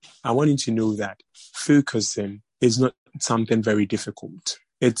I want you to know that focusing is not something very difficult.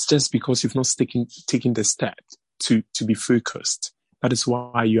 It's just because you've not taken the step to be focused. That is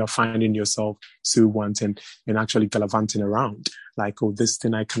why you are finding yourself so wanting and actually gallivanting around. Like, oh, this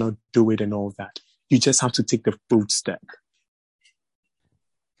thing, I cannot do it and all that. You just have to take the bold step.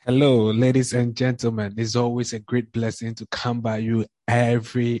 Hello, ladies and gentlemen. It's always a great blessing to come by you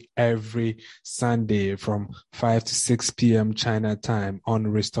every Sunday from 5 to 6 p.m. China time on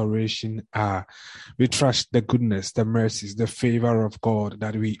Restoration Hour. We trust the goodness, the mercies, the favor of God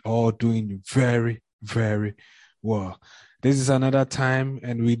that we are doing very, very well. This is another time,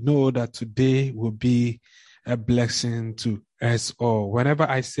 and we know that today will be a blessing to us all. Whenever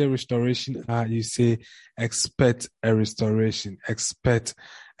I say restoration, you say expect a restoration, expect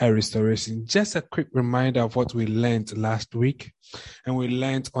a restoration. Just a quick reminder of what we learned last week, and we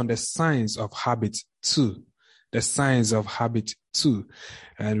learned on the science of habit 2. The science of habit 2.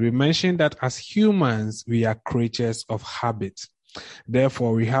 And we mentioned that as humans, we are creatures of habit.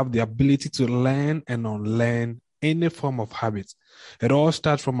 Therefore, we have the ability to learn and unlearn any form of habit. It all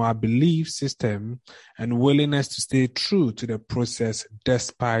starts from our belief system and willingness to stay true to the process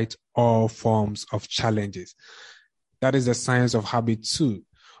despite all forms of challenges. That is the science of habit 2.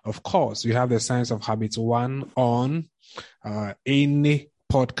 Of course, we have the science of habit 1 on any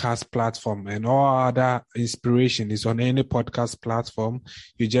podcast platform, and all other inspiration is on any podcast platform.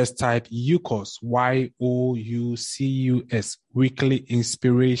 You just type YOUCUS, YOUCUS, weekly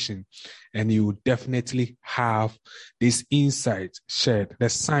inspiration, and you will definitely have this insight shared, the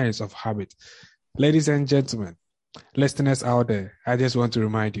science of habit. Ladies and gentlemen, listeners out there, I just want to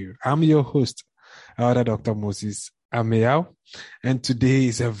remind you, I'm your host, Elder Dr. Moses Ameao, and today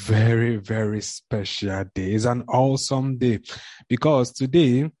is a very, very special day. It's an awesome day because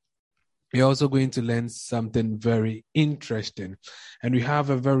today we're also going to learn something very interesting, and we have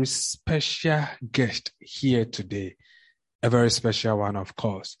a very special guest here today, a very special one, of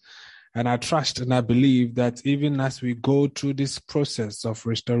course. And I trust and I believe that even as we go through this process of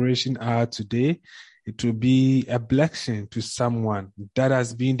Restoration Hour today, it will be a blessing to someone. That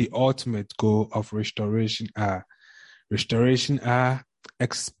has been the ultimate goal of Restoration Hour. Restoration Hour,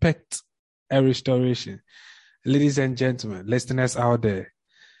 expect a restoration. Ladies and gentlemen, listeners out there,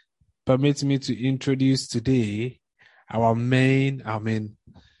 permit me to introduce today our main, and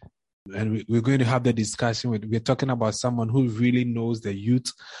we're going to have the discussion we're talking about someone who really knows the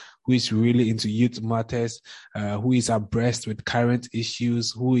youth, who is really into youth matters, who is abreast with current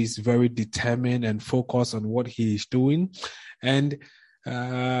issues, who is very determined and focused on what he is doing. And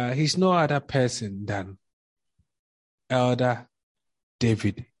he's no other person than Elder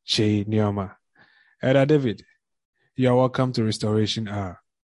David J. Nyoma. Elder David, you are welcome to Restoration Hour.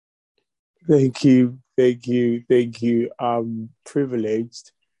 Thank you. I'm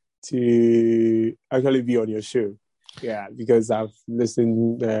privileged to actually be on your show. Yeah, because I've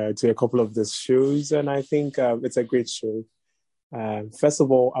listened to a couple of the shows, and I think it's a great show. First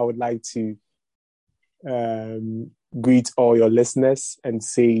of all, I would like to greet all your listeners and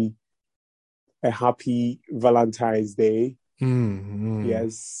say a happy Valentine's Day.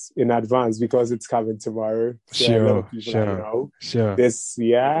 Yes, in advance, because it's coming tomorrow. So a lot of people this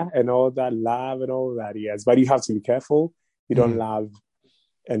year and all that love and all that. Yes, but you have to be careful. You don't love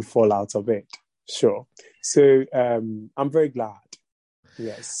and fall out of it. Sure. So I'm very glad.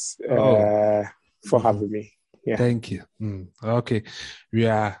 Yes, for having me. Yeah. Thank you. Okay.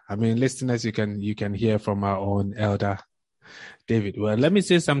 Listeners, you can hear from our own Elder David. Well, let me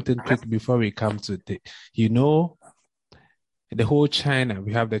say something quick before we come to the whole China.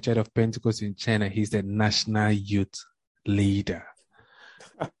 We have the Church of Pentecost in China. He's the national youth leader.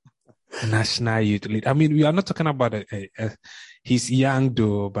 National youth leader. I mean, we are not talking about he's young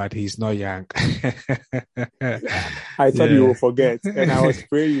though, but he's not young. I thought you will forget, and I was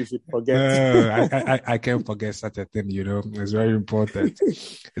praying you should forget. I can't forget such a thing. It's very important.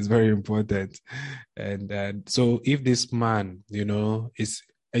 It's very important. And so if this man, is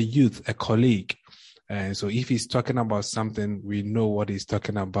a youth, a colleague, and so if he's talking about something, we know what he's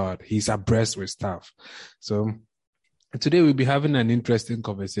talking about. He's abreast with stuff. So today we'll be having an interesting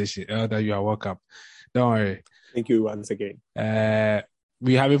conversation. Elder, you are welcome. Don't worry. Thank you once again.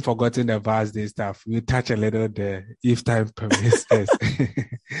 We haven't forgotten the Vast Day stuff. We'll touch a little there if time permits us.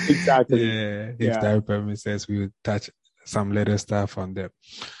 Exactly. If time permits us, we'll touch some little stuff on them.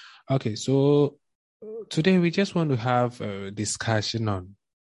 Okay, so today we just want to have a discussion on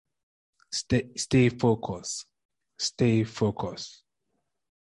stay focused. Stay focused.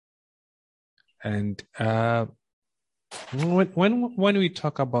 And when we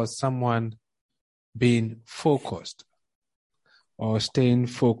talk about someone being focused, or staying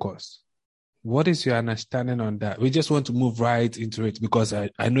focused. What is your understanding on that? We just want to move right into it because I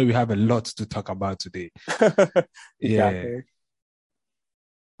know we have a lot to talk about today. Yeah.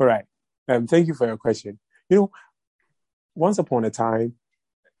 All right. Thank you for your question. Once upon a time,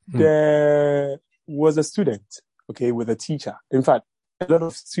 there was a student, with a teacher. In fact, a lot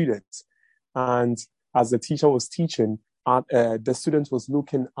of students. And as the teacher was teaching, the student was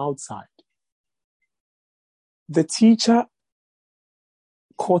looking outside. The teacher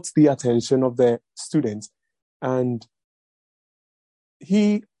caught the attention of the student, and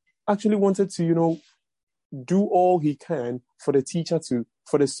he actually wanted to, do all he can for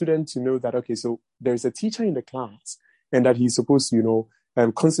the student to know that, okay, so there's a teacher in the class and that he's supposed to,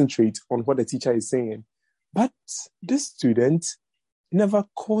 concentrate on what the teacher is saying. But this student never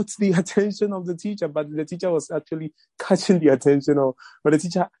caught the attention of the teacher, but the teacher was actually catching the attention but the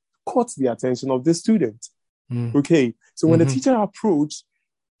teacher caught the attention of the student. Okay. So when the teacher approached,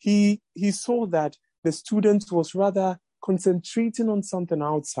 he saw that the student was rather concentrating on something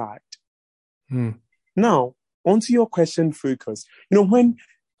outside. Now, onto your question, focus. When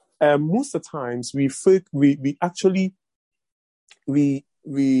most of the times we actually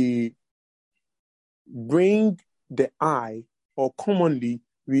bring the eye, or commonly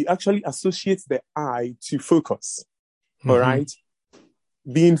we actually associate the eye to focus. All right,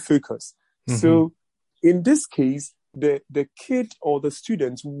 being focused. So in this case, the kid or the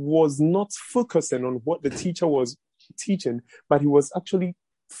student was not focusing on what the teacher was teaching, but he was actually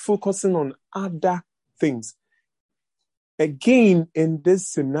focusing on other things. Again, in this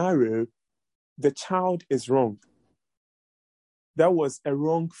scenario, the child is wrong. That was a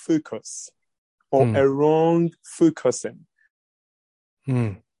wrong focus or a wrong focusing.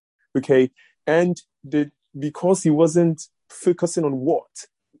 Okay, and because he wasn't focusing on what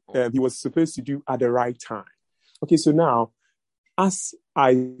he was supposed to do at the right time. Okay, so now, as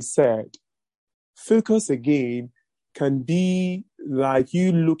I said, focus again can be like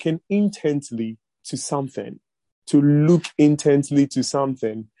you looking intently to something, to look intently to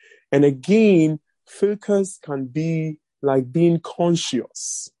something. And again, focus can be like being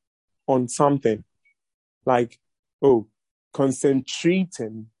conscious on something, like,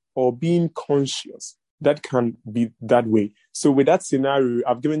 concentrating or being conscious. That can be that way. So with that scenario,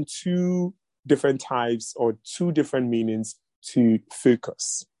 I've given two different types or two different meanings to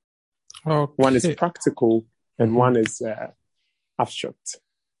focus. Okay. One is practical and one is abstract.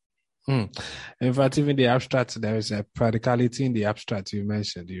 In fact, even the abstract, there is a practicality in the abstract you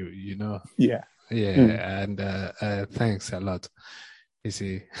mentioned, you know. Yeah. And thanks a lot. You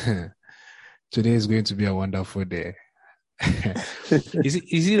see, today is going to be a wonderful day. You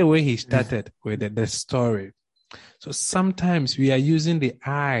see the way he started with the story. So sometimes we are using the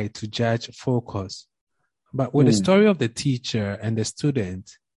eye to judge focus, but with the story of the teacher and the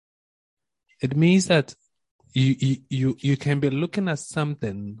student, it means that you can be looking at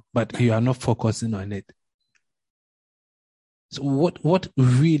something, but you are not focusing on it. So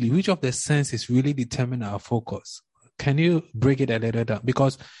which of the senses really determine our focus? Can you break it a little down?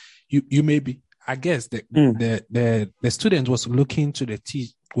 Because you may be, I guess the student was looking to the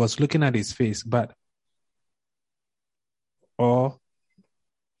teacher, was looking at his face, but do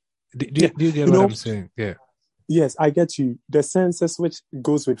you get what I'm saying? Yeah. Yes, I get you. The senses which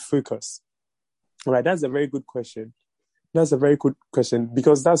goes with focus. All right, that's a very good question. That's a very good question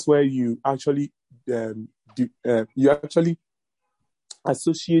because that's where you actually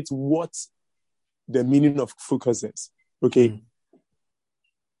associate what the meaning of focus is. Okay.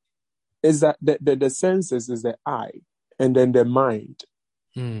 Is that the senses is the eye and then the mind.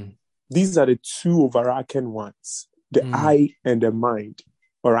 These are the two overarching ones, the eye and the mind.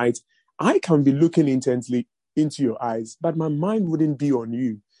 All right. I can be looking intently into your eyes, but my mind wouldn't be on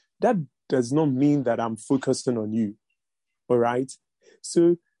you. That does not mean that I'm focusing on you. All right.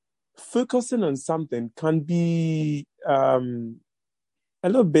 So focusing on something can be a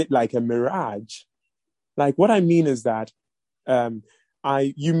little bit like a mirage. Like what I mean is that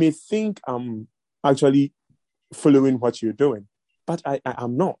you may think I'm actually following what you're doing, but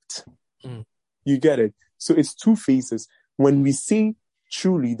I'm not. You get it? So it's two phases. When we see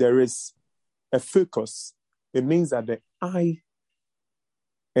truly there is a focus, it means that the eye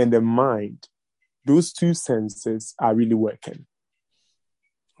and the mind, those two senses are really working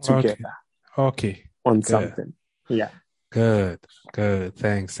together. Okay. On something. Yeah. Good.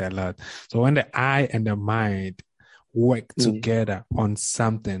 Thanks a lot. So when the eye and the mind work together on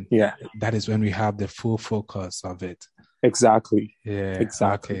something, that is when we have the full focus of it. Exactly. Yeah.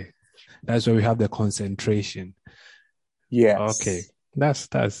 Exactly. Okay. That's where we have the concentration. Yes. Okay. That's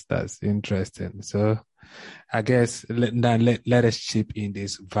interesting. So I guess let us chip in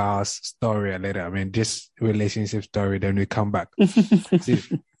this vast story a little. I mean, this relationship story, then we come back. See,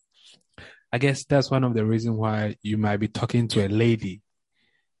 I guess that's one of the reasons why you might be talking to a lady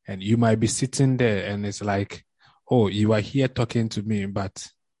and you might be sitting there and it's like, oh, you are here talking to me, but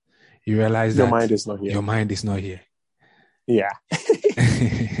you realize your that mind is not here. Your mind is not here. Yeah.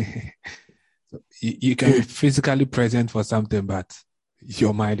 So you can be physically present for something, but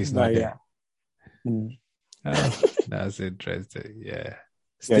your mind is not there. That's interesting. Yeah.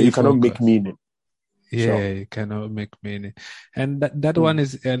 You cannot make meaning. Yeah, you cannot make meaning. And that one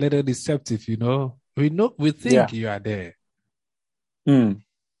is a little deceptive, you know. We think you are there.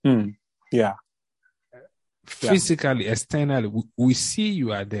 Yeah. Physically, externally, we see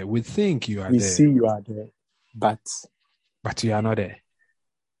you are there. We think you are there. We see you are there. But you are not there.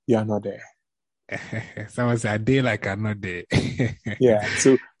 You are not there. Someone said, "I did like I'm not there." Yeah.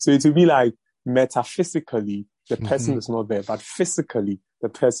 So it will be like metaphysically, the person is not there, but physically, the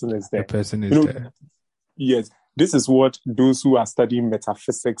person is there. The person is there. Yes. This is what those who are studying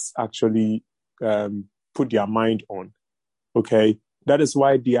metaphysics actually put their mind on. Okay. That is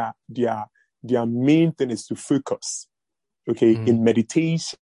why their main thing is to focus. Okay. In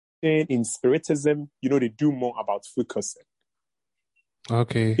meditation, in spiritism, they do more about focusing.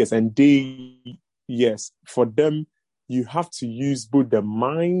 Okay. Yes, and for them, you have to use both the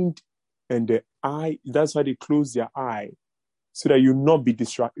mind and the eye. That's why they close their eye, so that you not be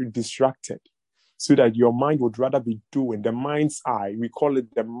distracted, so that your mind would rather be doing the mind's eye. We call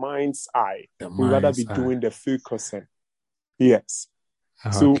it the mind's eye. Would rather be doing the focusing. Yes.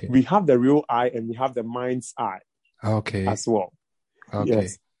 So we have the real eye and we have the mind's eye. Okay. As well. Okay.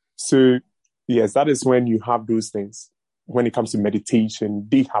 Yes. So yes, that is when you have those things. When it comes to meditation,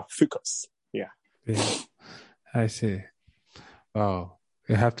 they have focus. Yeah. I see. Wow.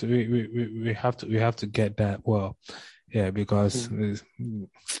 We have to get that. Well, yeah, because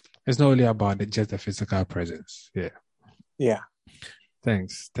it's not only about just the physical presence. Yeah. Yeah.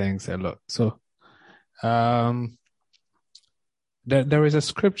 Thanks a lot. So, there is a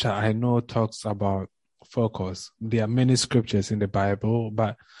scripture I know talks about focus. There are many scriptures in the Bible,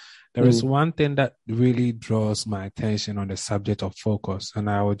 but there is one thing that really draws my attention on the subject of focus, and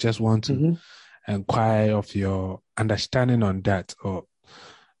I would just want to inquire of your understanding on that. Or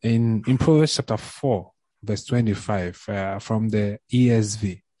in Proverbs chapter 4, verse 25, from the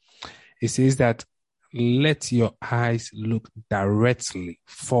ESV, it says that let your eyes look directly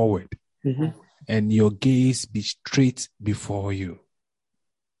forward and your gaze be straight before you.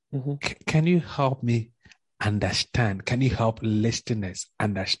 Can you help me understand? Can you help listeners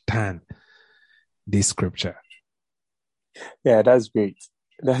understand this scripture? Yeah, that's great.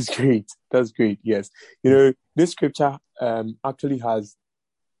 That's great. Yes. This scripture actually has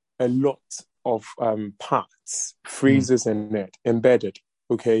a lot of parts, phrases in it, embedded.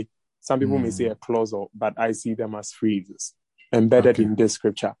 Okay. Some people may say a clause, but I see them as phrases embedded in this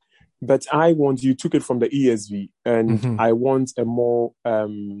scripture. But you took it from the ESV, and I want a more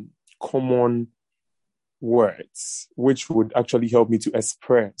common words, which would actually help me to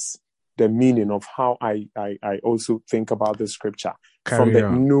express the meaning of how I also think about the scripture from the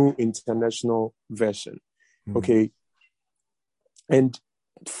New International Version. Okay. And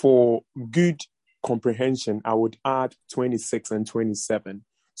for good comprehension, I would add 26 and 27.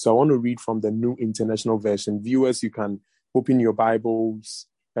 So I want to read from the New International Version. Viewers, you can open your Bibles.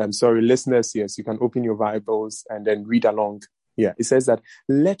 Listeners, yes, you can open your Bibles and then read along. Yeah, it says that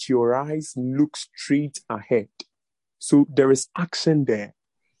let your eyes look straight ahead. So there is action there.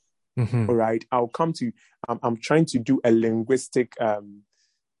 All right, I'll come to. I'm trying to do a linguistic,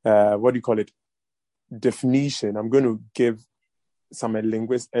 definition. I'm going to give some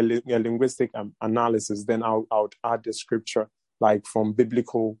linguistic analysis. Then I'll add the scripture like from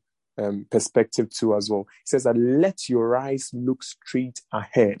biblical perspective too as well. It says that let your eyes look straight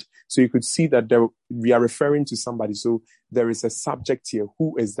ahead. So you could see that we are referring to somebody. So there is a subject here.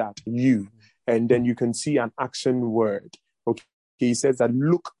 Who is that? You. And then you can see an action word. Okay. He says that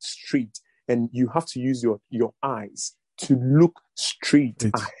look straight, and you have to use your eyes to look straight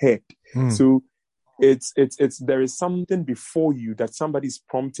ahead. So it's there is something before you that somebody's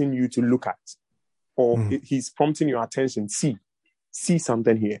prompting you to look at, or he's prompting your attention. See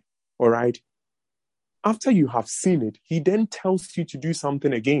something here. All right. After you have seen it, he then tells you to do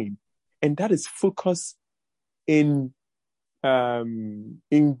something again. And that is focus in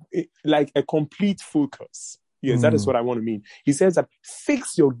like a complete focus. Yes, that is what I want to mean. He says that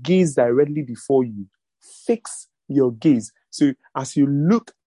fix your gaze directly before you. Fix your gaze. So as you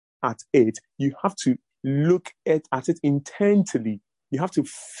look at it, you have to look at it intently. You have to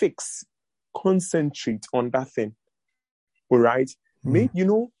fix concentrate on that thing. All right. Maybe,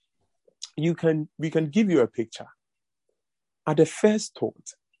 we can give you a picture. At the first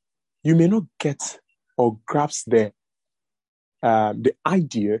thought, you may not get or grasp the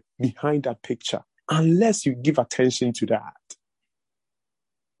idea behind that picture unless you give attention to that.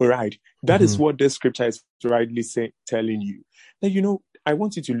 All right. That is what this scripture is rightly telling you. That, I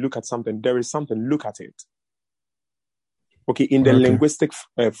want you to look at something. There is something, look at it. Okay, in the linguistic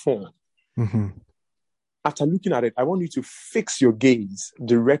form. Mm-hmm. After looking at it, I want you to fix your gaze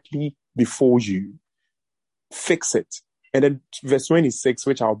directly before you. Fix it. And then verse 26,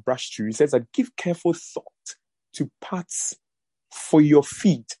 which I'll brush through, it says that give careful thought to paths for your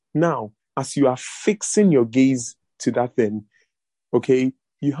feet. Now, as you are fixing your gaze to that thing, okay,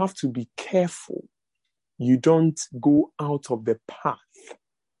 you have to be careful. You don't go out of the path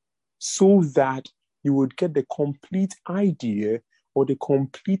so that you would get the complete idea or the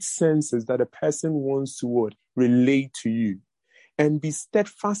complete senses that a person wants to relate to you. And be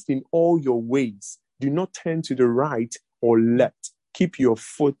steadfast in all your ways. Do not turn to the right or left. Keep your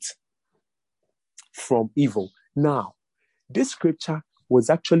foot from evil. Now, this scripture was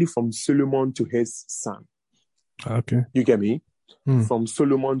actually from Solomon to his son. Okay. You get me? From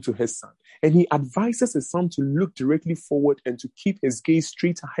Solomon to his son. And he advises his son to look directly forward and to keep his gaze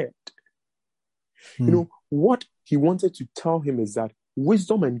straight ahead. What he wanted to tell him is that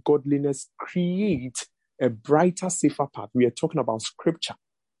wisdom and godliness create a brighter, safer path. We are talking about scripture.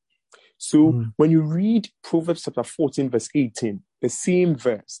 So when you read Proverbs chapter 14, verse 18, the same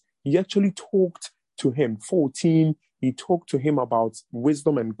verse, he actually talked to him. 14, he talked to him about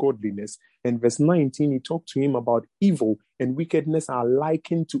wisdom and godliness. And verse 19, he talked to him about evil and wickedness are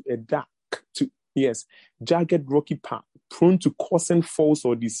likened to a jagged rocky path, prone to causing falls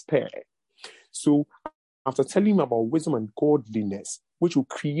or despair. So after telling him about wisdom and godliness, which will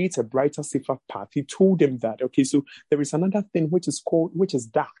create a brighter, safer path, he told him that, okay, so there is another thing which is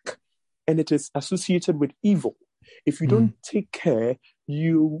dark, and it is associated with evil. If you don't take care,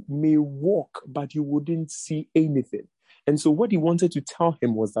 you may walk, but you wouldn't see anything. And so what he wanted to tell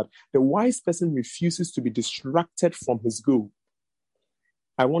him was that the wise person refuses to be distracted from his goal.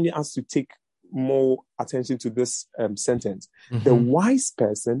 I want us to take more attention to this sentence. Mm-hmm. The wise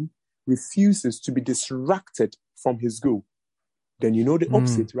person refuses to be distracted from his goal. Then you know the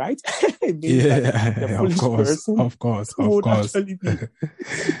opposite, right? The of course. Actually be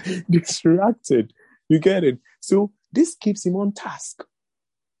distracted. You get it? So this keeps him on task.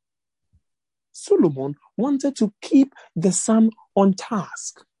 Solomon wanted to keep the son on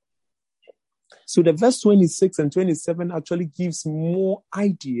task. So the verse 26 and 27 actually gives more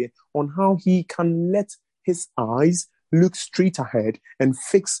idea on how he can let his eyes look straight ahead and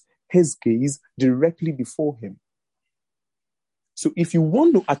fix his gaze directly before him. So if you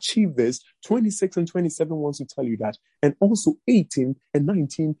want to achieve this, 26 and 27 wants to tell you that. And also 18 and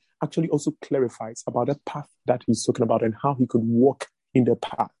 19 actually also clarifies about that path that he's talking about and how he could walk in the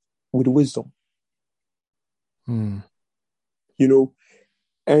path with wisdom.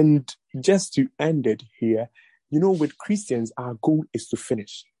 And just to end it here, with Christians, our goal is to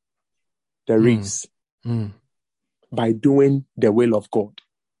finish the race by doing the will of God.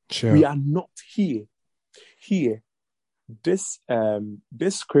 Sure. We are not here. This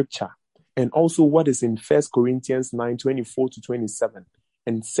scripture and also what is in 1 Corinthians 9:24-27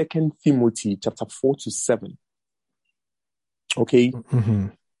 and 2 Timothy chapter 4-7, okay,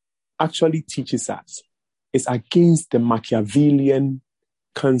 actually teaches us it's against the Machiavellian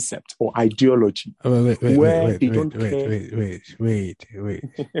concept or ideology wait, they don't care. Wait.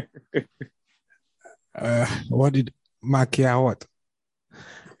 What did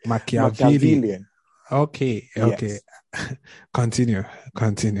Machiavellian? Okay. Yes. Continue.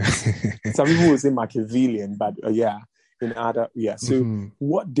 Some people will say Machiavellian, but in other, So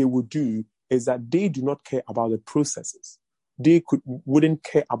what they would do is that they do not care about the processes. They wouldn't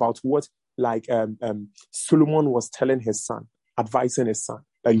care about what, Solomon was telling his son, advising his son,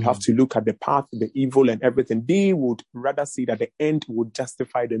 that you have to look at the path, the evil and everything. They would rather say that the end would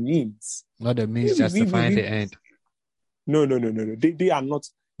justify the means. Not the means justifying the end. No. They are not.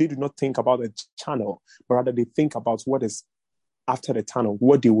 They do not think about the channel, but rather they think about what is after the tunnel,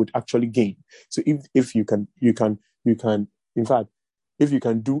 what they would actually gain. So if you can, in fact, if you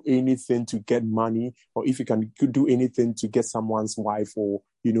can do anything to get money, or if you can do anything to get someone's wife or,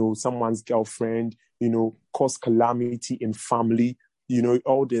 someone's girlfriend, cause calamity in family,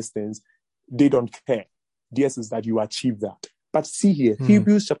 all these things, they don't care. Theirs is that you achieve that. But see here,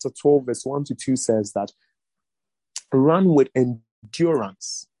 Hebrews chapter 12, verse 1-2 says that run with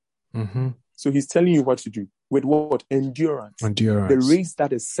endurance. Mm-hmm. So he's telling you what to do. with what? Endurance. Endurance. The race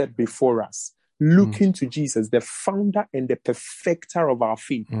that is set before us. Looking to Jesus, the founder and the perfecter of our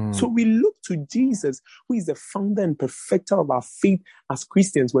faith. So we look to Jesus, who is the founder and perfecter of our faith as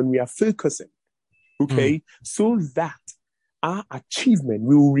Christians when we are focusing. Okay? So that our achievement,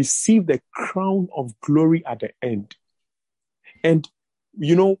 we will receive the crown of glory at the end. And,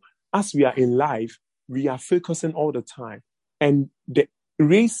 you know, as we are in life, we are focusing all the time. And the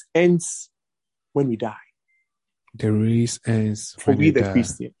race ends when we die. The race ends for we the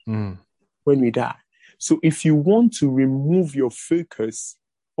Christian. When we die. So if you want to remove your focus,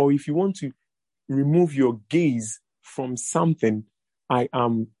 or if you want to remove your gaze from something, I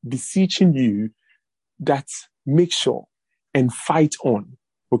am beseeching you that make sure and fight on,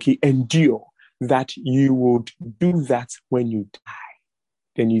 okay, endure, that you would do that when you die.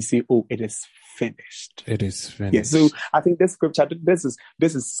 Then you say, oh, it is finished. It is finished. Yeah, so I think this scripture, this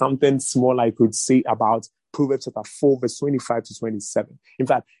is something small I could say about Proverbs chapter 4, verse 25 to 27. In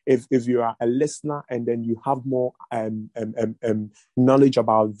fact, if you are a listener and then you have more knowledge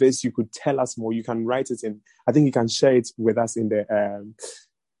about this, you could tell us more. You can write it in, I think you can share it with us in the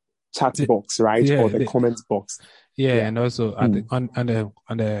chat box, right? Or the comment box. Yeah, and also on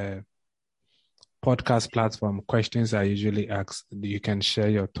the podcast platform, questions I usually ask, you can share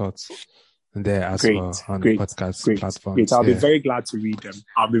your thoughts there as well on the podcast platform. I'll be very glad to read them.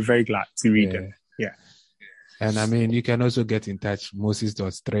 them. Yeah. And I mean, you can also get in touch,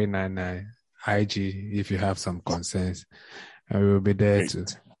 Moses.399 IG, if you have some concerns. And we will be there to,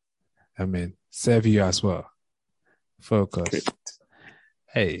 serve you as well. Focus. Great.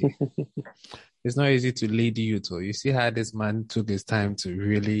 Hey, it's not easy to lead you to. You see how this man took his time to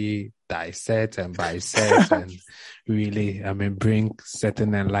really dissect and bisect and really, bring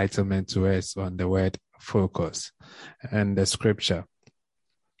certain enlightenment to us on the word focus and the scripture.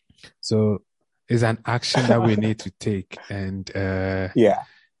 So, it's an action that we need to take, and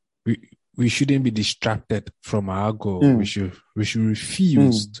we shouldn't be distracted from our goal. We should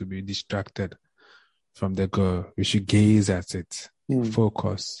refuse to be distracted from the goal. We should gaze at it,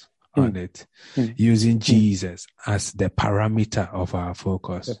 focus on it, using Jesus as the parameter of our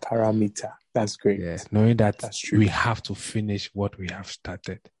focus. The parameter. That's great. Yeah, knowing that we have to finish what we have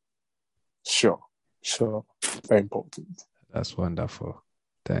started. Sure. Very important. That's wonderful.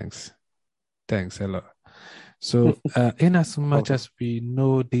 Thanks a lot. So, in as much as we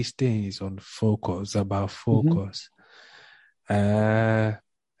know these things on focus, about focus, and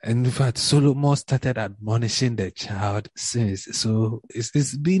in fact, Solomon started admonishing the child since. So,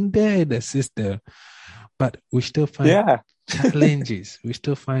 it's been there in the system, but we still find challenges. We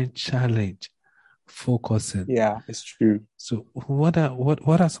still find challenge focusing. Yeah, it's true. So, what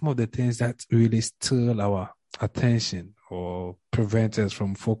are some of the things that really steal our attention or prevent us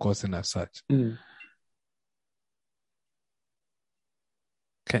from focusing as such?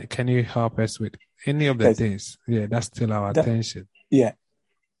 Can you help us with any of the things? Yeah, that's still our attention. Yeah,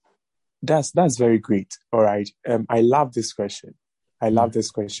 that's very great. All right. I love this question.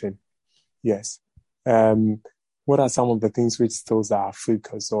 Yes. What are some of the things which steals our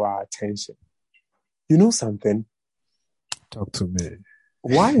focus or our attention? You know something? Talk to me.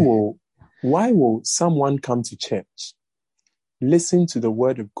 Why will someone come to church, listen to the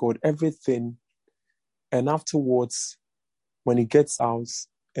word of God, everything, and afterwards, when he gets out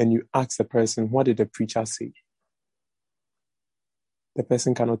and you ask the person, what did the preacher say? The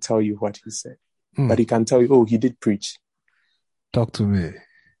person cannot tell you what he said, but he can tell you, oh, he did preach. Talk to me.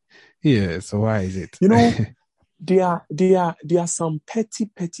 Yeah, so why is it? You know, there are some petty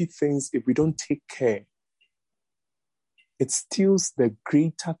things. If we don't take care, it steals the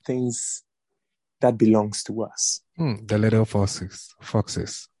greater things that belongs to us. The little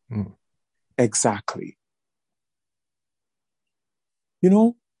foxes. Exactly. You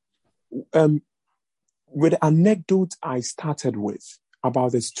know, with the anecdote I started with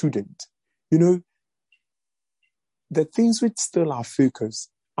about the student, you know, the things which steal our focus,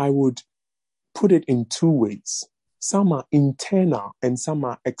 I would put it in two ways. Some are internal and some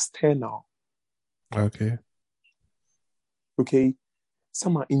are external. Okay.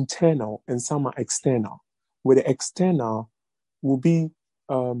 Some are internal and some are external. With the external will be,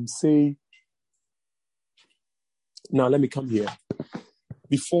 say, now let me come here.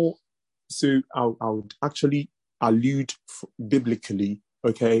 Before, so I would actually allude biblically,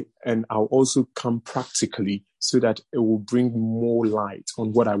 okay, and I'll also come practically so that it will bring more light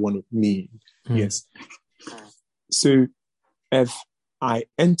on what I want to mean. Yes. So if I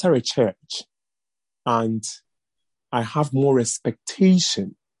enter a church and I have more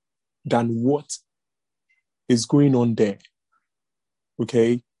expectation than what is going on there,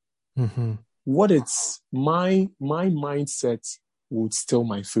 okay, what it's my mindset would steal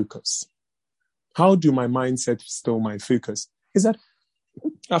my focus. How do my mindset steal my focus? Is that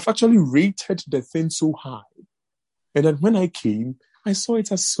I've actually rated the thing so high. And then when I came, I saw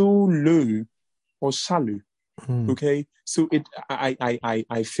it as so low or shallow. Okay. So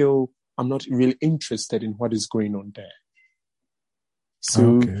I feel I'm not really interested in what is going on there.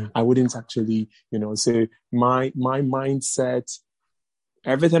 So I wouldn't actually, say my mindset,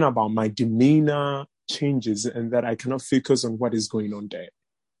 everything about my demeanor changes, and that I cannot focus on what is going on there.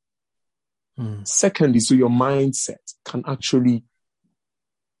 Secondly, so your mindset can actually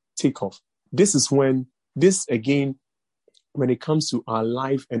take off. This is when it comes to our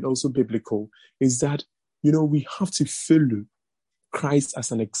life and also biblical, is that, we have to follow Christ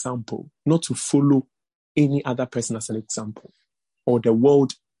as an example, not to follow any other person as an example or the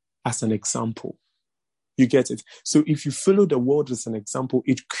world as an example. You get it? So if you follow the world as an example,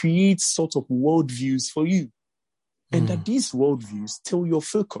 it creates sort of worldviews for you. And that these worldviews steal your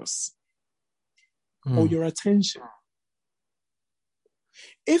focus or your attention.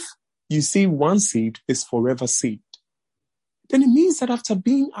 If you say once saved is forever saved, then it means that after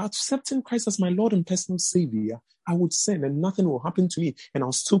accepting Christ as my Lord and personal Savior, I would sin and nothing will happen to me, and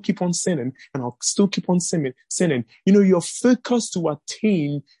I'll still keep on sinning, and I'll still keep on sinning. Your focus to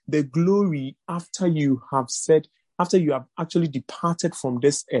attain the glory after you have actually departed from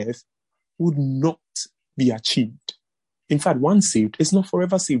this earth would not be achieved. In fact, once saved is not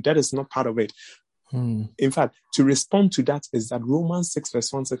forever saved. That is not part of it. In fact, to respond to that is that Romans 6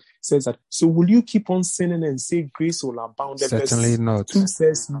 verse 1 says that, so will you keep on sinning and say grace will abound? Certainly not. 2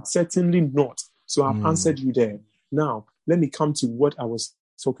 says, certainly not. So I've answered you there. Now, let me come to what I was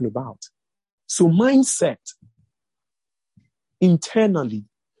talking about. So mindset, internally,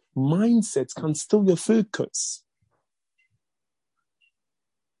 mindset can steal your focus.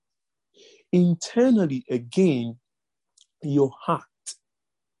 Internally, again, your heart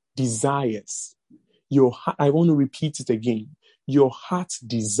desires. I want to repeat it again. Your heart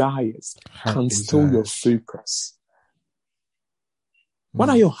desires can steal your focus. What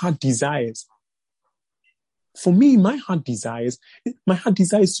are your heart desires? For me, my heart desires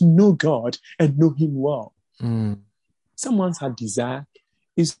to know God and know Him well. Someone's heart desire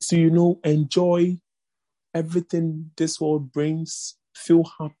is to, enjoy everything this world brings, feel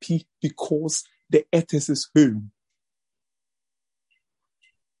happy because the earth is his home.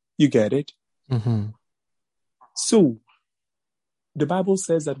 You get it? So, the Bible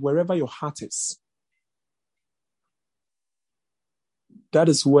says that wherever your heart is, that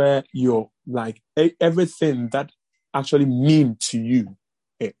is where your, everything that actually mean to you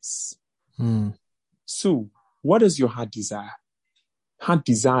is. So, what is your heart desire? Heart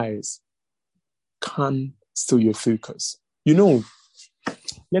desires can steal your focus.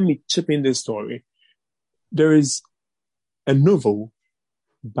 Let me chip in this story. There is a novel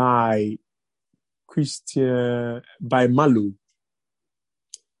by Marlowe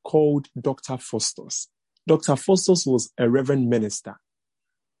called Dr. Faustus. Dr. Faustus was a reverend minister.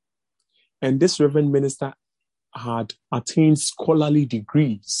 And this reverend minister had attained scholarly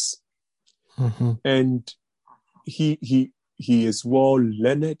degrees. And he is well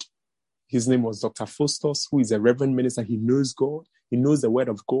learned. His name was Dr. Faustus, who is a reverend minister. He knows God. He knows the word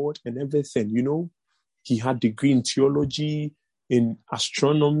of God and everything, He had degree in theology, in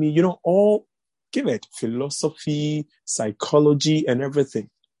astronomy, all, philosophy, psychology, and everything.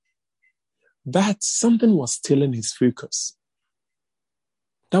 But something was stealing his focus.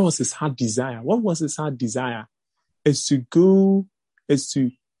 That was his heart desire. What was his heart desire? Is to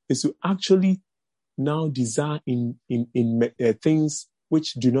actually now desire in things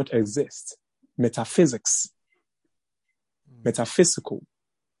which do not exist. Metaphysical.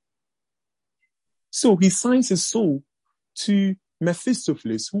 So he signs his soul to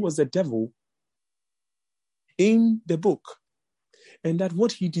Mephistopheles, who was the devil in the book. And that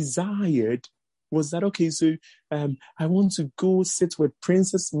what he desired was that, I want to go sit with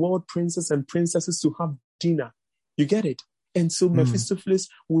world princes and princesses to have dinner. You get it? And so Mephistopheles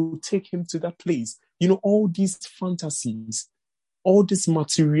will take him to that place. All these fantasies, all this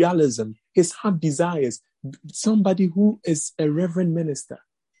materialism, his heart desires, somebody who is a reverend minister.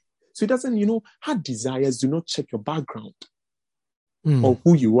 So it doesn't, heart desires do not check your background or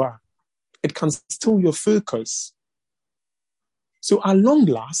who you are. It can steal your focus. So at long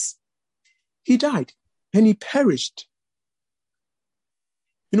last, he died and he perished.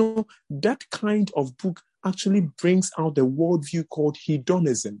 That kind of book actually brings out the worldview called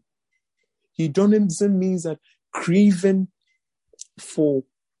hedonism. Hedonism means that craving for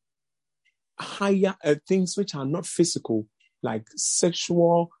higher things which are not physical, like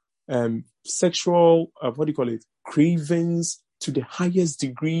sexual sexual, cravings to the highest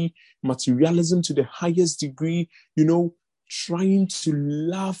degree, materialism to the highest degree, trying to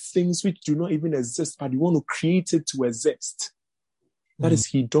love things which do not even exist, but you want to create it to exist. That is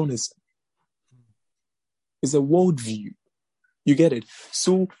hedonism. It's a worldview. You get it?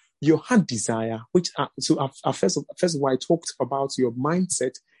 So your heart desire, first of all, I talked about your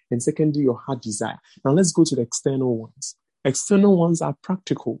mindset, and secondly, your heart desire. Now let's go to the external ones. External ones are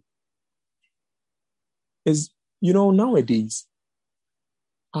practical. Nowadays,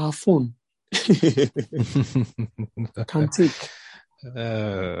 our phone can take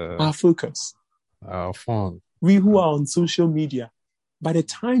our focus. Our phone. We who are on social media, by the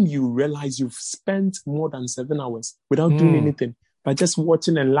time you realize you've spent more than 7 hours without doing anything, but just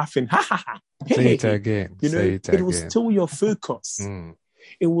watching and laughing, ha ha ha. Say it again. It will still your focus.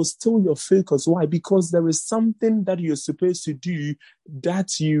 It will still your focus. Why? Because there is something that you're supposed to do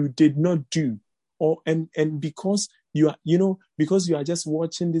that you did not do, and because you are just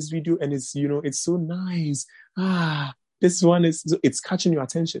watching this video and it's so nice. This one it's catching your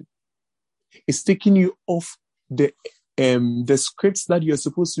attention. It's taking you off the scripts that you're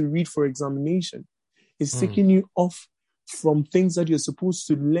supposed to read for examination. It's taking you off from things that you're supposed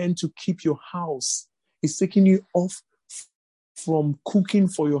to learn to keep your house. It's taking you off from cooking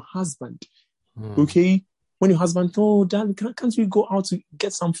for your husband. Okay? When your husband, Dad, can't we go out to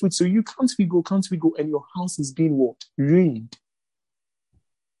get some food? So you can't we go? And your house is being what? Ruined.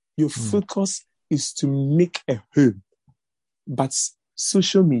 Your focus is to make a home. But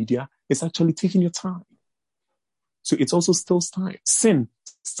social media is actually taking your time. So it also steals time. Sin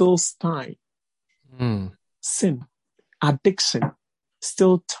steals time. Sin, addiction,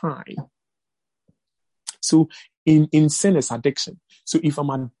 steal time. So in sin is addiction. So if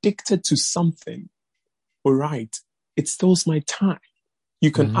I'm addicted to something, all right, it steals my time.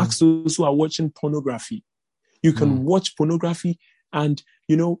 You can ask those who are watching pornography. You can watch pornography and,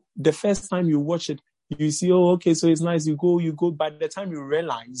 the first time you watch it, you see, okay, so it's nice. You go. By the time you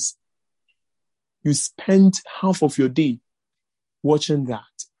realize you spent half of your day watching that.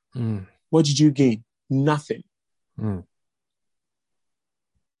 What did you gain? Nothing.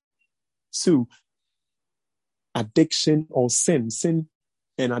 So addiction or sin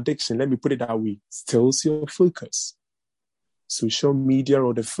and addiction, let me put it that way, steals your focus. Social media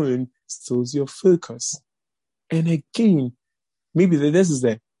or the phone steals your focus. And again, maybe this is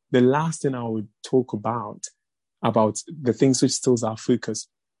the last thing I would talk about the things which steals our focus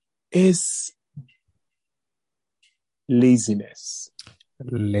is laziness.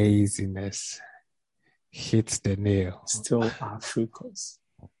 Laziness hits the nail. Still our focus.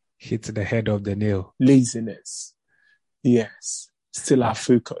 Hits the head of the nail. Laziness. Yes. Still our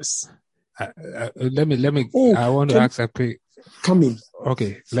focus. Let me. I want to ask a quick. Come in.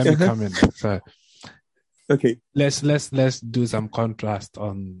 Okay, let me come in. So, okay. Let's do some contrast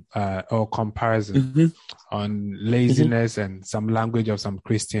on or comparison on laziness and some language of some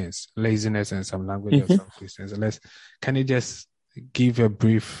Christians. Laziness and some language of some Christians. Can you just give a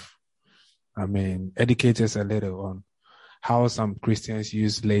brief? Educate us a little on how some Christians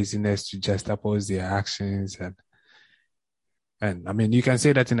use laziness to juxtapose their actions and you can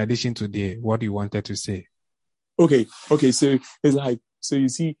say that in addition to what you wanted to say. Okay. So it's like, so you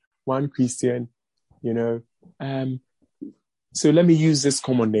see one Christian, so let me use this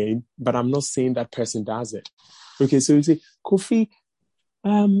common name, but I'm not saying that person does it. Okay. So you say, Kofi,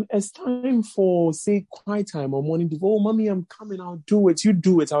 it's time for, say, quiet time or morning devotion. Oh, mommy, I'm coming. I'll do it. You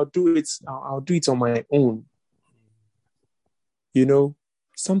do it. I'll do it. I'll do it on my own.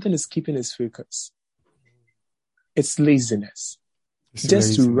 Something is keeping his focus. It's laziness.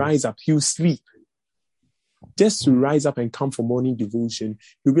 To rise up, he'll sleep. Just to rise up and come for morning devotion,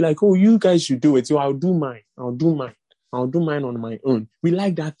 you'll be like, oh, you guys should do it. So I'll do mine on my own. We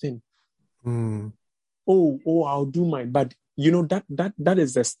like that thing. Oh, I'll do mine. But that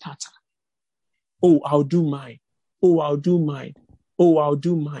is the starter. Oh, I'll do mine. Oh, I'll do mine. Oh, I'll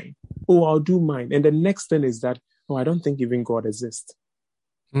do mine. Oh, I'll do mine. And the next thing is that, I don't think even God exists.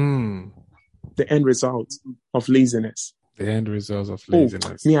 The end result of laziness. The end result of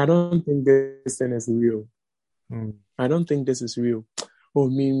laziness. I don't think this thing is real. I don't think this is real. Oh,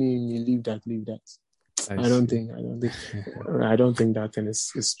 me, leave that. I don't think that thing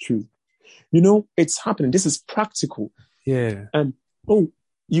is true. It's happening. This is practical. Yeah.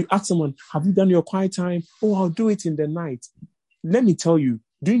 You ask someone, have you done your quiet time? Oh, I'll do it in the night. Let me tell you,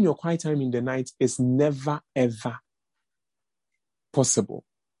 doing your quiet time in the night is never, ever possible.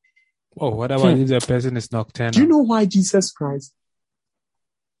 Oh, what about if the person is nocturnal? Do you know why Jesus Christ?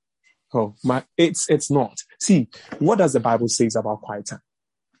 It's not. See, what does the Bible say about quiet time?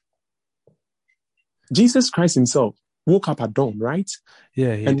 Jesus Christ himself woke up at dawn, right?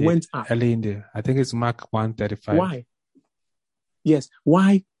 Yeah, he and did. went up. Early in the, I think it's Mark 1:35. Why? Yes.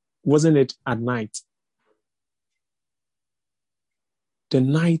 Why wasn't it at night? The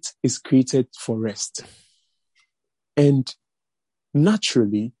night is created for rest. And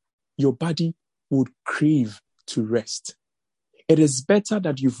naturally, your body would crave to rest. It is better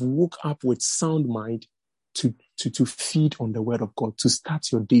that you've woke up with sound mind to feed on the word of God, to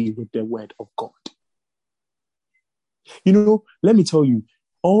start your day with the word of God. Let me tell you,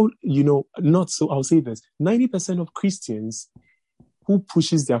 I'll say this, 90% of Christians who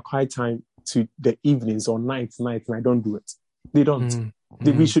pushes their quiet time to the evenings or nights, don't do it. They don't.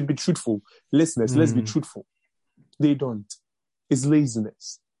 We should be truthful. Listeners, let's be truthful. They don't. It's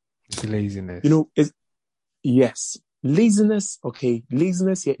laziness. It's laziness. Yes. Laziness, okay.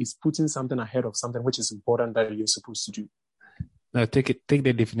 Laziness here is putting something ahead of something which is important that you're supposed to do. Now take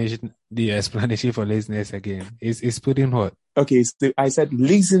the definition, the explanation for laziness again. It's putting what? Okay, so I said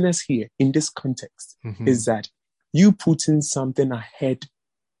laziness here in this context is that you putting something ahead,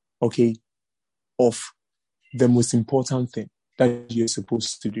 okay, of the most important thing that you're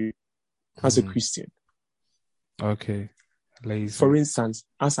supposed to do as a Christian. Okay. Lazy. For instance,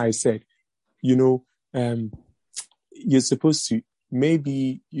 as I said, you're supposed to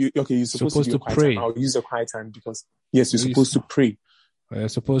you're supposed to pray. I'll use the quiet time because yes, you're supposed to pray. You're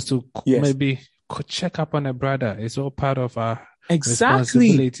supposed to maybe check up on a brother. It's all part of our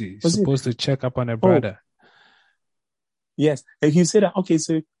responsibility. You're supposed to check up on a brother. Yes. And you say that, okay,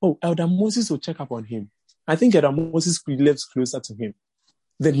 so, Elder Moses will check up on him. I think Elder Moses lives closer to him.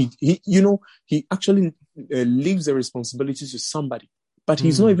 Then he actually leaves the responsibility to somebody. But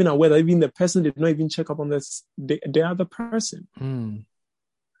he's not even aware that even the person did not even check up on the other person. And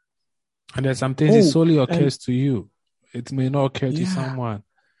there's some things it solely occurs to you. It may not occur to someone.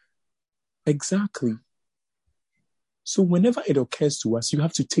 Exactly. So whenever it occurs to us, you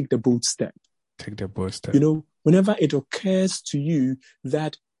have to take the bold step. Take the bold step. Whenever it occurs to you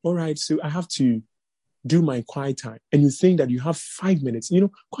that, all right, so I have to do my quiet time, and you think that you have 5 minutes,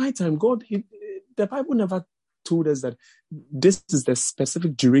 quiet time, the Bible never told us that this is the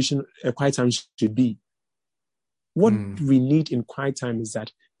specific duration a quiet time should be. What we need in quiet time is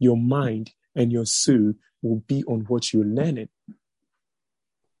that your mind and your soul will be on what you're learning.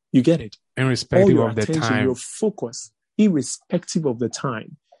 You get it? Irrespective of the time. Your focus, irrespective of the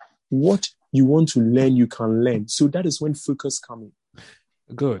time. What you want to learn, you can learn. So that is when focus comes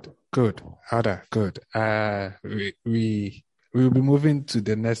in. Good. Ada, good. We will be moving to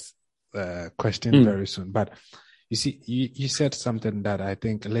the next question very soon. But you see, you said something that I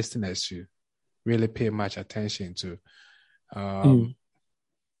think listeners should really pay much attention to.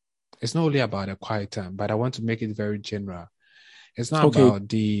 It's not only about a quiet time, but I want to make it very general. It's not about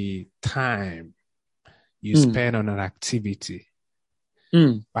the time you spend on an activity,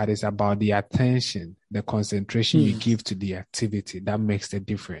 but it's about the attention, the concentration you give to the activity that makes the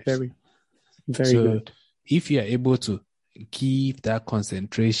difference. Very, very good. If you are able to give that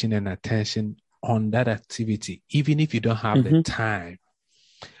concentration and attention on that activity, even if you don't have the time,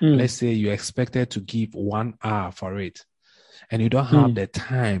 let's say you expected to give 1 hour for it, and you don't have the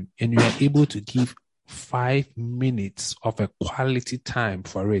time, and you are able to give 5 minutes of a quality time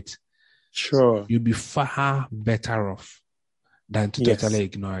for it, sure, you'll be far better off than to totally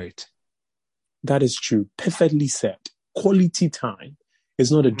ignore it. That is true. Perfectly said. Quality time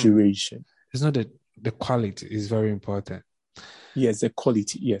is not a duration. It's not the quality is very important. Yes, the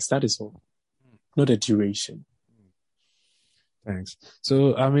quality. Yes, that is all. Not a duration. Thanks.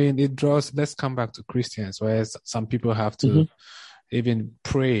 So, let's come back to Christians, where some people have to even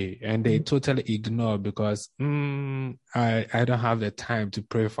pray and they totally ignore because I don't have the time to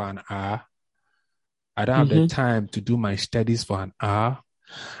pray for an hour. I don't have the time to do my studies for an hour.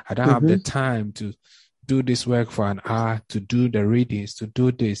 I don't have the time to do this work for an hour, to do the readings, to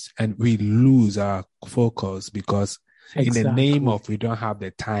do this. And we lose our focus because in the name of we don't have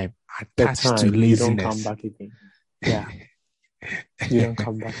the time attached to laziness. You don't come back again. Yeah. You don't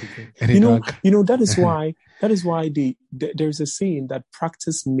come back again. That is why there's a saying that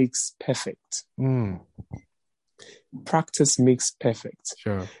practice makes perfect. Practice makes perfect.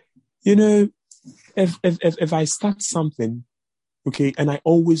 Sure. If I start something, okay, and I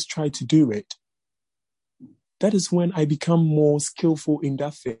always try to do it, that is when I become more skillful in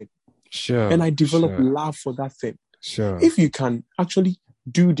that thing. Sure. And I develop love for that thing. Sure. If you can actually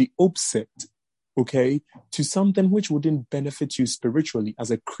do the opposite, okay, to something which wouldn't benefit you spiritually as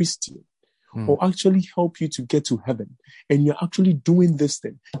a Christian, or actually help you to get to heaven, and you're actually doing this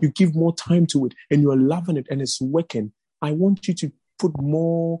thing, you give more time to it, and you're loving it, and it's working, I want you to put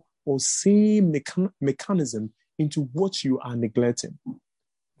more or same mechanism into what you are neglecting.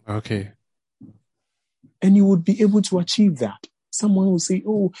 Okay. And you would be able to achieve that. Someone will say,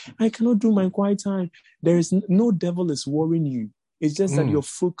 oh, I cannot do my quiet time. There is no devil is worrying you. It's just that your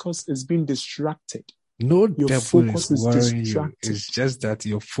focus is being distracted. No devil is worrying you. It's just that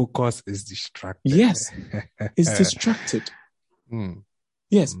your focus is distracted. Yes, it's distracted.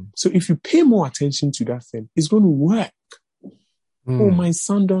 Yes. So if you pay more attention to that thing, it's going to work. Oh, my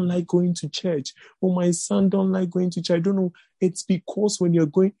son don't like going to church. Oh, my son don't like going to church. I don't know. It's because when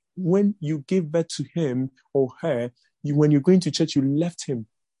you gave birth to him or her, when you're going to church, you left him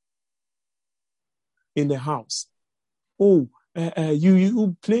in the house. Oh,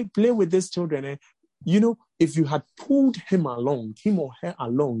 you play with these children. If you had pulled him or her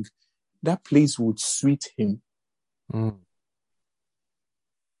along, that place would suit him.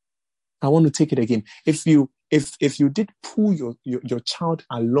 I want to take it again. If you did pull your child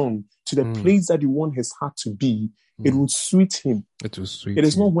along to the place that you want his heart to be, it would suit him. It will suit. It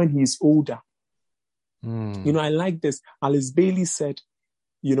is not when he is older. I like this. Alice Bailey said,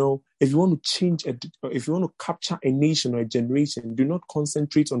 if you want to change, if you want to capture a nation or a generation, do not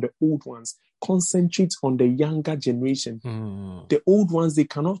concentrate on the old ones. Concentrate on the younger generation. The old ones, they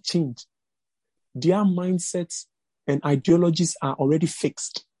cannot change. Their mindsets and ideologies are already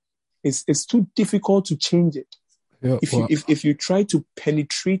fixed. It's too difficult to change it. Yeah, if you try to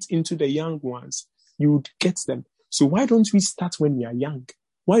penetrate into the young ones, you would get them. So why don't we start when we are young?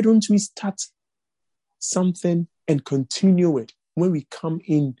 Why don't we start something and continue it when we come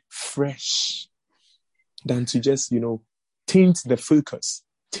in fresh, than to just, taint the focus.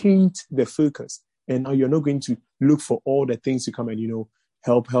 And now you're not going to look for all the things to come and,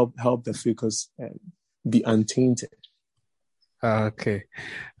 help the focus be untainted. Okay.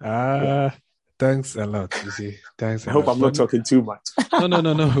 Thanks a lot. You see, thanks. I hope I'm not talking too much.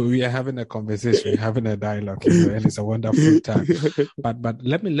 No. We are having a conversation, we're having a dialogue, and it's a wonderful time. But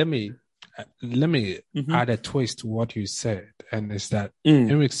let me add a twist to what you said, and it's that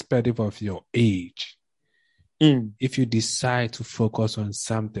irrespective of your age, if you decide to focus on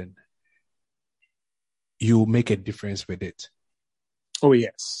something, you make a difference with it. Oh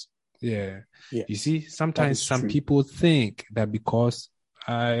yes. Yeah. You see, sometimes some people think that because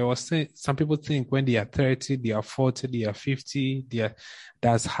some people think when they are 30, they are 40, they are 50,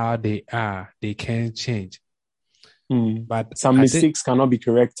 that's how they are. They can't change. But some mistakes cannot be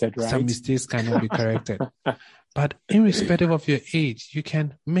corrected, right? Some mistakes cannot be corrected. But irrespective of your age, you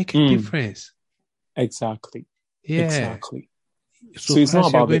can make a difference. Exactly. Yeah. Exactly. So it's not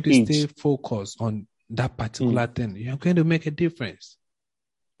about you're going to stay focused on that particular thing. You're going to make a difference.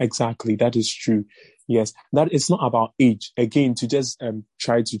 Exactly. That is true. Yes. That it's not about age. Again, to just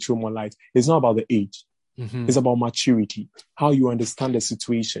try to throw more light. It's not about the age. It's about maturity. How you understand the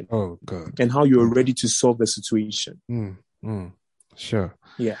situation. Oh, God. And how you're ready to solve the situation. Sure.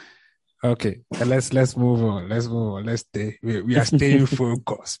 Yeah. Okay. Let's move on. Let's stay. We are staying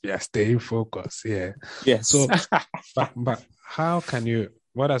focused. Yeah. Yes. So, but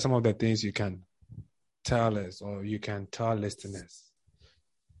what are some of the things you can tell us, or you can tell listeners?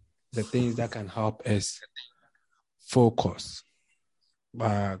 The things that can help us focus,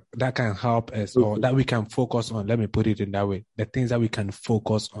 that can help us, or that we can focus on. Let me put it in that way. The things that we can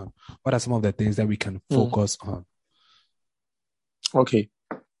focus on. What are some of the things that we can focus on? Okay.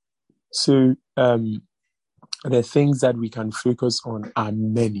 So the things that we can focus on are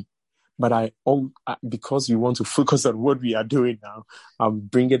many. But because we want to focus on what we are doing now, I'm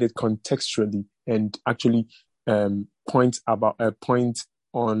bringing it contextually and actually point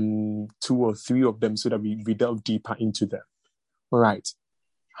on 2 or 3 of them so that we delve deeper into them. All right.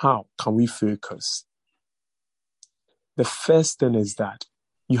 How can we focus? The first thing is that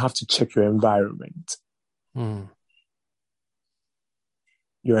you have to check your environment. That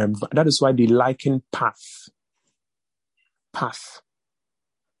is why they liken path. Path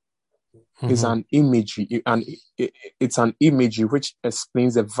is an imagery, and it's an imagery which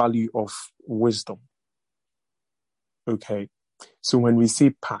explains the value of wisdom. Okay. So when we say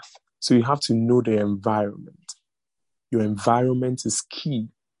path, so you have to know the environment. Your environment is key.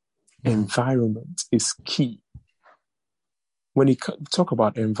 Environment is key. When you talk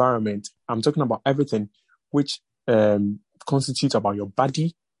about environment, I'm talking about everything which constitutes about your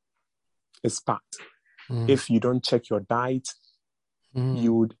body is part. If you don't check your diet,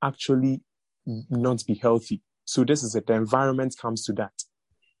 you would actually not be healthy. So this is it. The environment comes to that.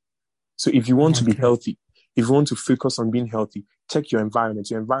 So if you want to be healthy, if you want to focus on being healthy, check your environment.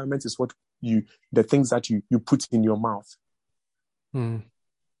 Your environment is the things that you put in your mouth.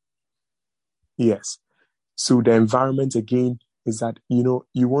 Yes. So the environment, again, is that,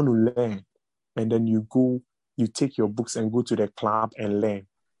 you want to learn, and then you take your books and go to the club and learn.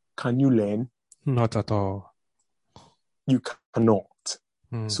 Can you learn? Not at all. You cannot.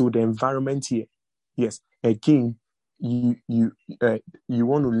 So the environment here, yes, again, you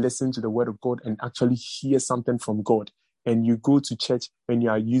want to listen to the word of God and actually hear something from God, and you go to church and you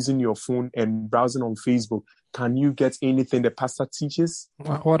are using your phone and browsing on Facebook. Can you get anything the pastor teaches?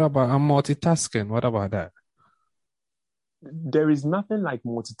 What about multitasking? What about that? There is nothing like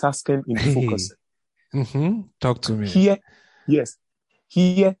multitasking in focusing. Talk to me. Here,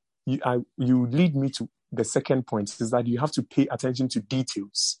 you lead me to the second point, is that you have to pay attention to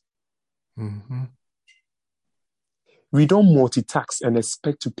details. We don't multitask and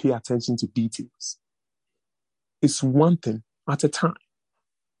expect to pay attention to details. It's one thing at a time.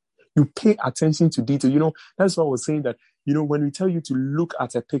 You pay attention to detail. That's why I was saying that, when we tell you to look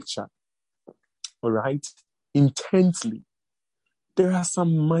at a picture, all right, intently, there are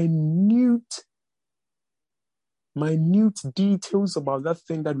some minute details about that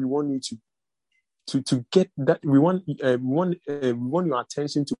thing that we want you to get, that we want your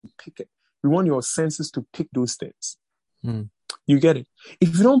attention to pick it. We want your senses to pick those things. You get it?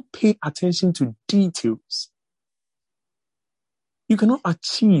 If you don't pay attention to details, you cannot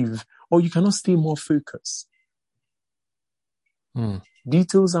achieve, or you cannot stay more focused.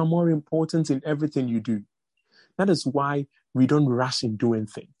 Details are more important in everything you do. That is why we don't rush in doing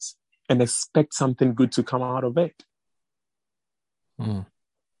things and expect something good to come out of it. There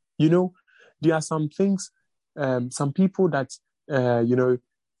are some things, some people that,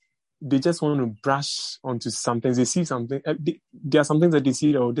 they just want to brush onto some things. They see something. There are some things that they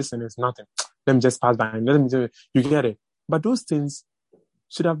see, this thing is nothing. Let me just pass by. You get it. But those things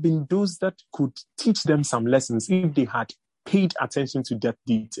should have been those that could teach them some lessons if they had paid attention to that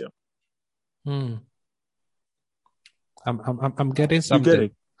detail. I'm getting something. You get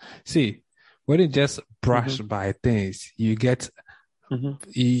it? See, when you just brush by things, you get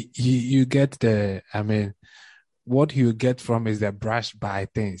you get what you get from is the brush by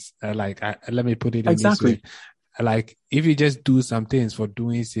things. Let me put it in this way. Like, if you just do some things for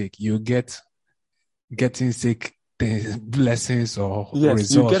doing sake, you getting sick things, blessings or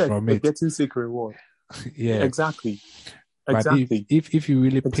results from it. Getting sick reward. Yeah, exactly. But if you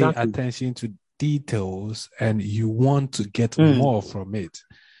really pay attention to details and you want to get more from it,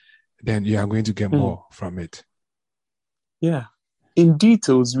 then you are going to get more from it. Yeah. In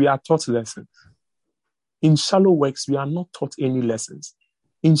details, we are taught lessons. In shallow works, we are not taught any lessons.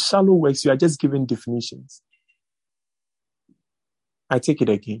 In shallow works, you are just given definitions. I take it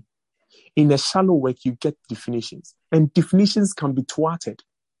again. In a shallow work, you get definitions. And definitions can be thwarted.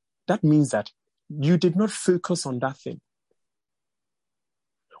 That means that you did not focus on that thing.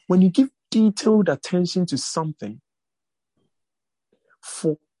 When you give detailed attention to something,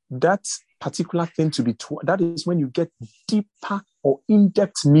 for that particular thing to be taught, that is when you get deeper or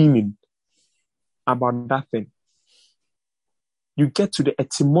in-depth meaning about that thing. You get to the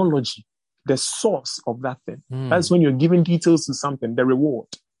etymology, the source of that thing. That's when you're giving details to something, the reward,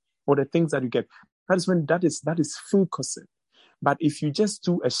 or the things that you get. That is when that is focusing. But if you just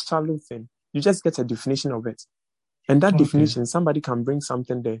do a shallow thing, you just get a definition of it. And that definition, somebody can bring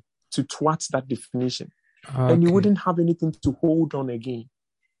something there to thwart that definition. And you wouldn't have anything to hold on again.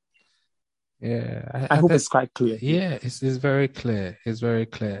 Yeah, I hope it's quite clear. Yeah, it's very clear. It's very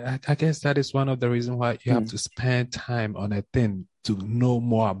clear. I guess that is one of the reasons why you have to spend time on a thing to know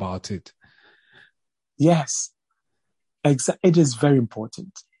more about it. Yes, exactly. It is very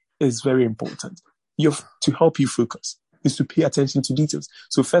important. It's very important. To help you focus is to pay attention to details.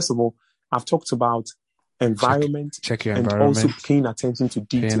 So first of all, I've talked about environment, check your and environment, also paying attention to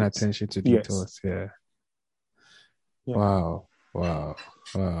details. Paying attention to details. Yes. Yeah. Wow.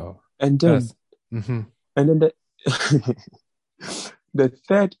 And then, the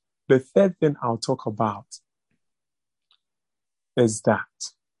third thing I'll talk about is that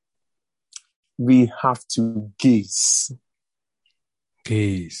we have to gaze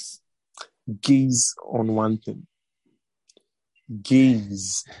on one thing.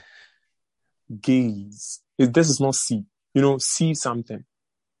 Gaze. This is not see. See something.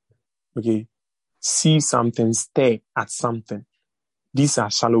 Okay. See something, stare at something. These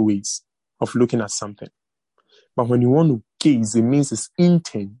are shallow ways of looking at something. But when you want to gaze, it means it's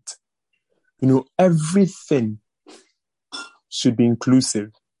intent. Everything should be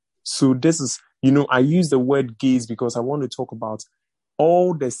inclusive. So this is, I use the word gaze because I want to talk about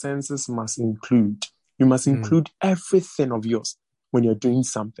all the senses must include. You must include everything of yours when you're doing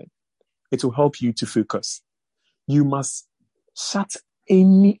something. It will help you to focus. You must shut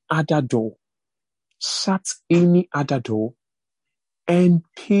any other door. Shut any other door and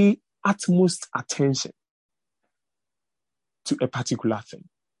pay utmost attention to a particular thing.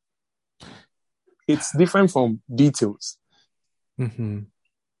 It's different from details. In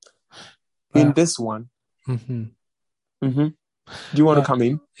this one, do you want to come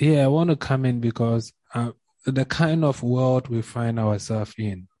in? Yeah, I want to come in because the kind of world we find ourselves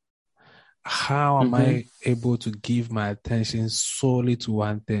in, how am I able to give my attention solely to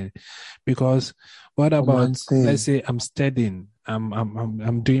one thing? Because what about, let's say I'm studying,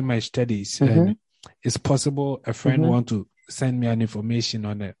 I'm doing my studies, and it's possible a friend want to send me an information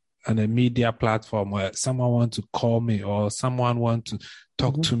on a media platform, or someone want to call me, or someone want to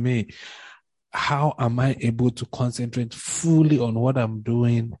talk to me. How am I able to concentrate fully on what I'm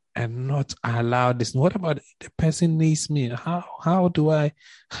doing and not allow this? What about the person needs me? How do I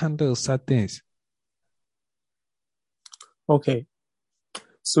handle such things? Okay.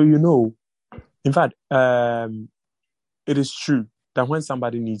 So, in fact, it is true that when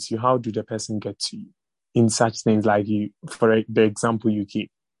somebody needs you, how do the person get to you in such things like for the example you gave?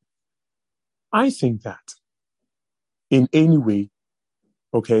 I think that in any way,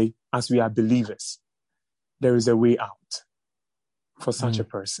 okay, as we are believers, there is a way out for such a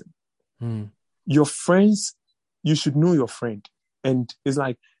person. Your friends, you should know your friend. And it's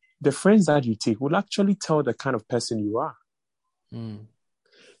like the friends that you take will actually tell the kind of person you are.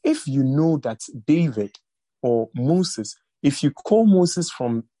 If you know that David or Moses, if you call Moses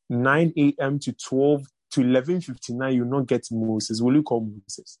from 9 a.m. to 12 to 11:59, you will not get Moses. Will you call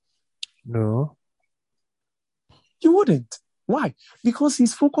Moses? No. You wouldn't. Why? Because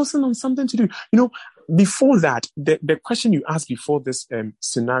he's focusing on something to do. Before that, the question you asked before this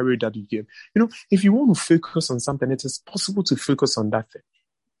scenario that you gave, if you want to focus on something, it is possible to focus on that thing.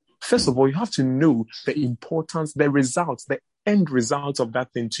 First of all, you have to know the importance, the results, the end results of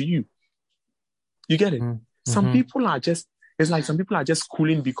that thing to you. You get it? Some people are just, it's like some people are just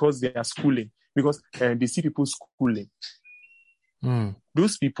schooling because they are schooling, because they see people schooling.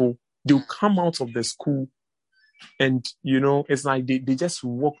 Those people, they'll come out of the school and, it's like they just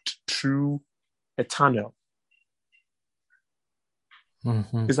walked through a tunnel.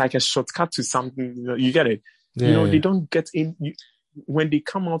 It's like a shortcut to something. You get it? Yeah. They don't get in. When they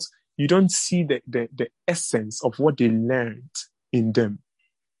come out, you don't see the essence of what they learned in them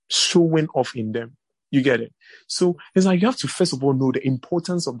showing off in them. You get it? So it's like you have to first of all know the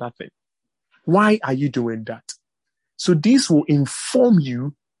importance of that thing. Why are you doing that? So this will inform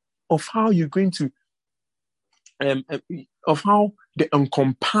you of how you're going to of how the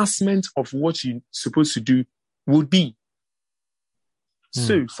encompassment of what you're supposed to do would be.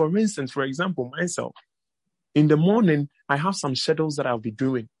 So, for instance, for example, myself, in the morning, I have some schedules that I'll be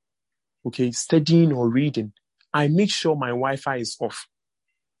doing, okay, studying or reading. I make sure my Wi-Fi is off.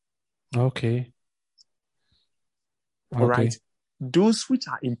 Okay. All right. Those which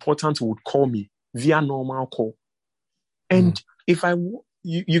are important would call me via normal call. And if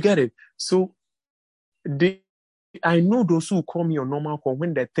you get it. So, I know those who call me on normal call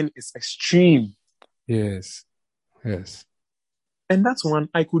when the thing is extreme. Yes. And that's one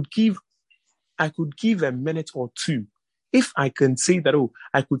I could give a minute or two. If I can say that,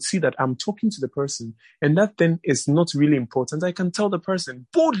 I could see that I'm talking to the person and that thing is not really important, I can tell the person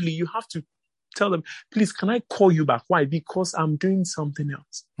boldly, you have to tell them, please, can I call you back? Why? Because I'm doing something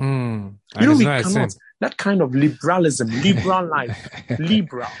else. We cannot. That kind of liberalism, liberal life,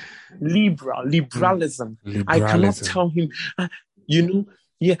 liberalism. I cannot tell him,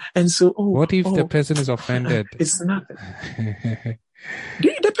 yeah. And so, what if the person is offended? It's nothing.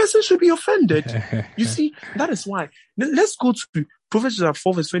 The person should be offended. You see, that is why. Let's go to Proverbs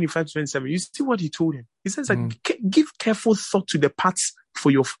 4, verse 25 to 27. You see what he told him? He says, give careful thought to the paths for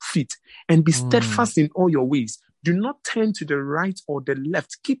your feet and be steadfast in all your ways. Do not turn to the right or the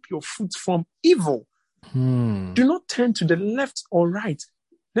left. Keep your foot from evil. Do not turn to the left or right.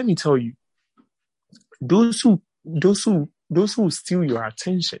 Let me tell you, those who steal your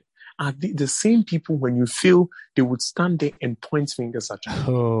attention are the same people when you feel they would stand there and point fingers at you.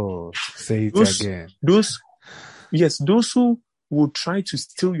 Oh, say it again. Those who will try to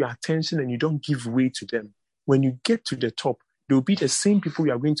steal your attention and you don't give way to them. When you get to the top, they'll be the same people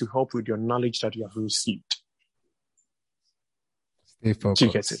you are going to help with your knowledge that you have received. Stay focused. Do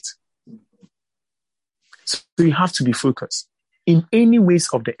you get it? So you have to be focused. In any ways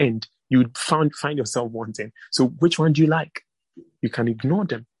of the end, you would find yourself wanting. So which one do you like? You can ignore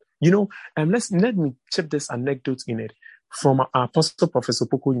them. Let me chip this anecdote in it from our Apostle Professor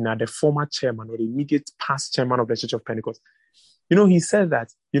Poku, the former chairman or the immediate past chairman of the Church of Pentecost. He said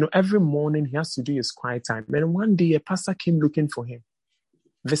that, every morning he has to do his quiet time. And one day a pastor came looking for him,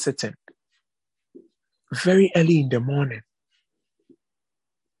 visiting, very early in the morning.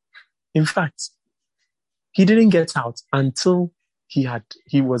 In fact, he didn't get out until he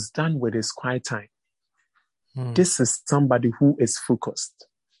was done with his quiet time. This is somebody who is focused.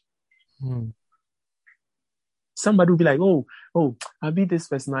 Somebody will be like, oh, I'll be this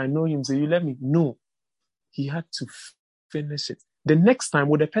person. I know him, so you let me. No, he had to finish it. The next time,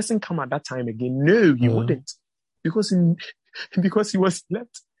 would the person come at that time again? No, he wouldn't, because he was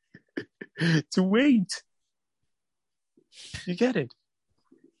left to wait. You get it?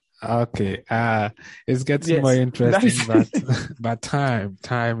 Okay. It's getting more interesting, but time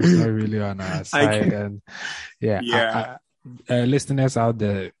is not really on our side. And listeners out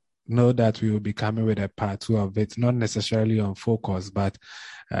there know that we will be coming with a part 2 of it, not necessarily on focus, but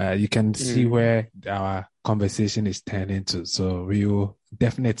you can see where our conversation is turning to. So we will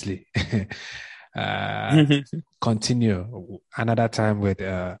definitely continue another time with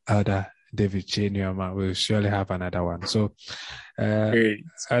Elder David Chinyoma. We'll surely have another one. So,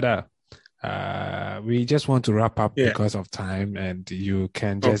 Elder, we just want to wrap up because of time, and you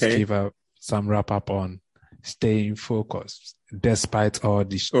can just give some wrap up on staying focused despite all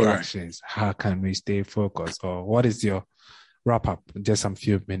distractions. How can we stay focused? Or what is your wrap up? Just some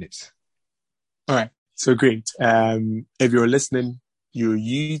few minutes. All right. So great. If you're listening, you're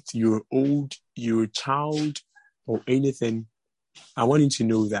youth, you're old, you're a child, or anything, I want you to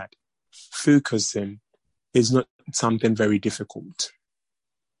know that focusing is not something very difficult.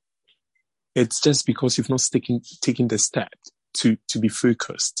 It's just because you've not taken the step to be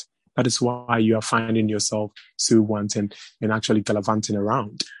focused. That is why you are finding yourself so wanting and actually gallivanting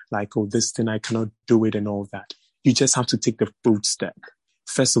around. Like, oh, this thing, I cannot do it and all that. You just have to take the bold step.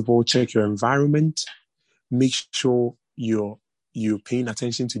 First of all, check your environment. Make sure you're paying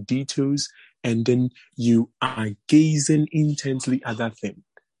attention to details. And then you are gazing intently at that thing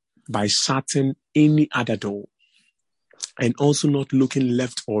by shutting any other door. And also not looking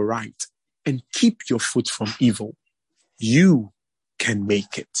left or right. And keep your foot from evil. You can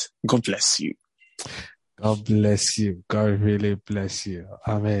make it. God bless you. God bless you. God really bless you.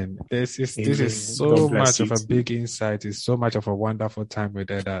 Amen. This is so much of a big insight. It's so much of a wonderful time with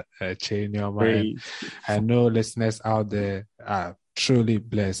that Chinyoma. I know listeners out there are truly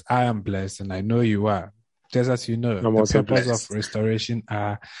blessed. I am blessed, and I know you are. Just as you know, the purpose of restoration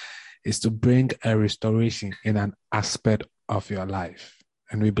is to bring a restoration in an aspect of your life.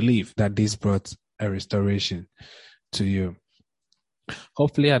 And we believe that this brought a restoration to you.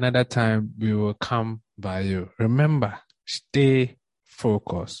 Hopefully another time we will come by you. Remember, stay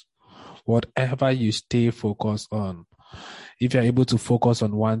focused. Whatever you stay focused on, if you're able to focus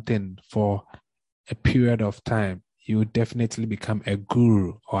on one thing for a period of time, you will definitely become a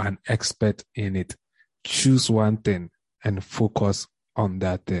guru or an expert in it. Choose one thing and focus on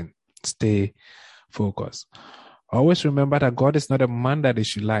that thing. Stay focused. Always remember that God is not a man that he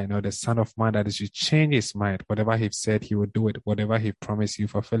should lie, nor the son of man that he should change his mind. Whatever he said, he will do it. Whatever he promised, you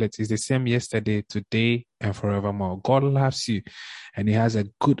fulfill it. He's the same yesterday, today, and forevermore. God loves you, and he has a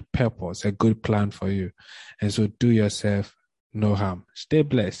good purpose, a good plan for you. And so do yourself no harm. Stay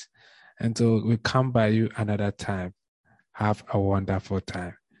blessed until we come by you another time. Have a wonderful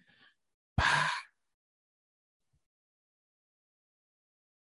time.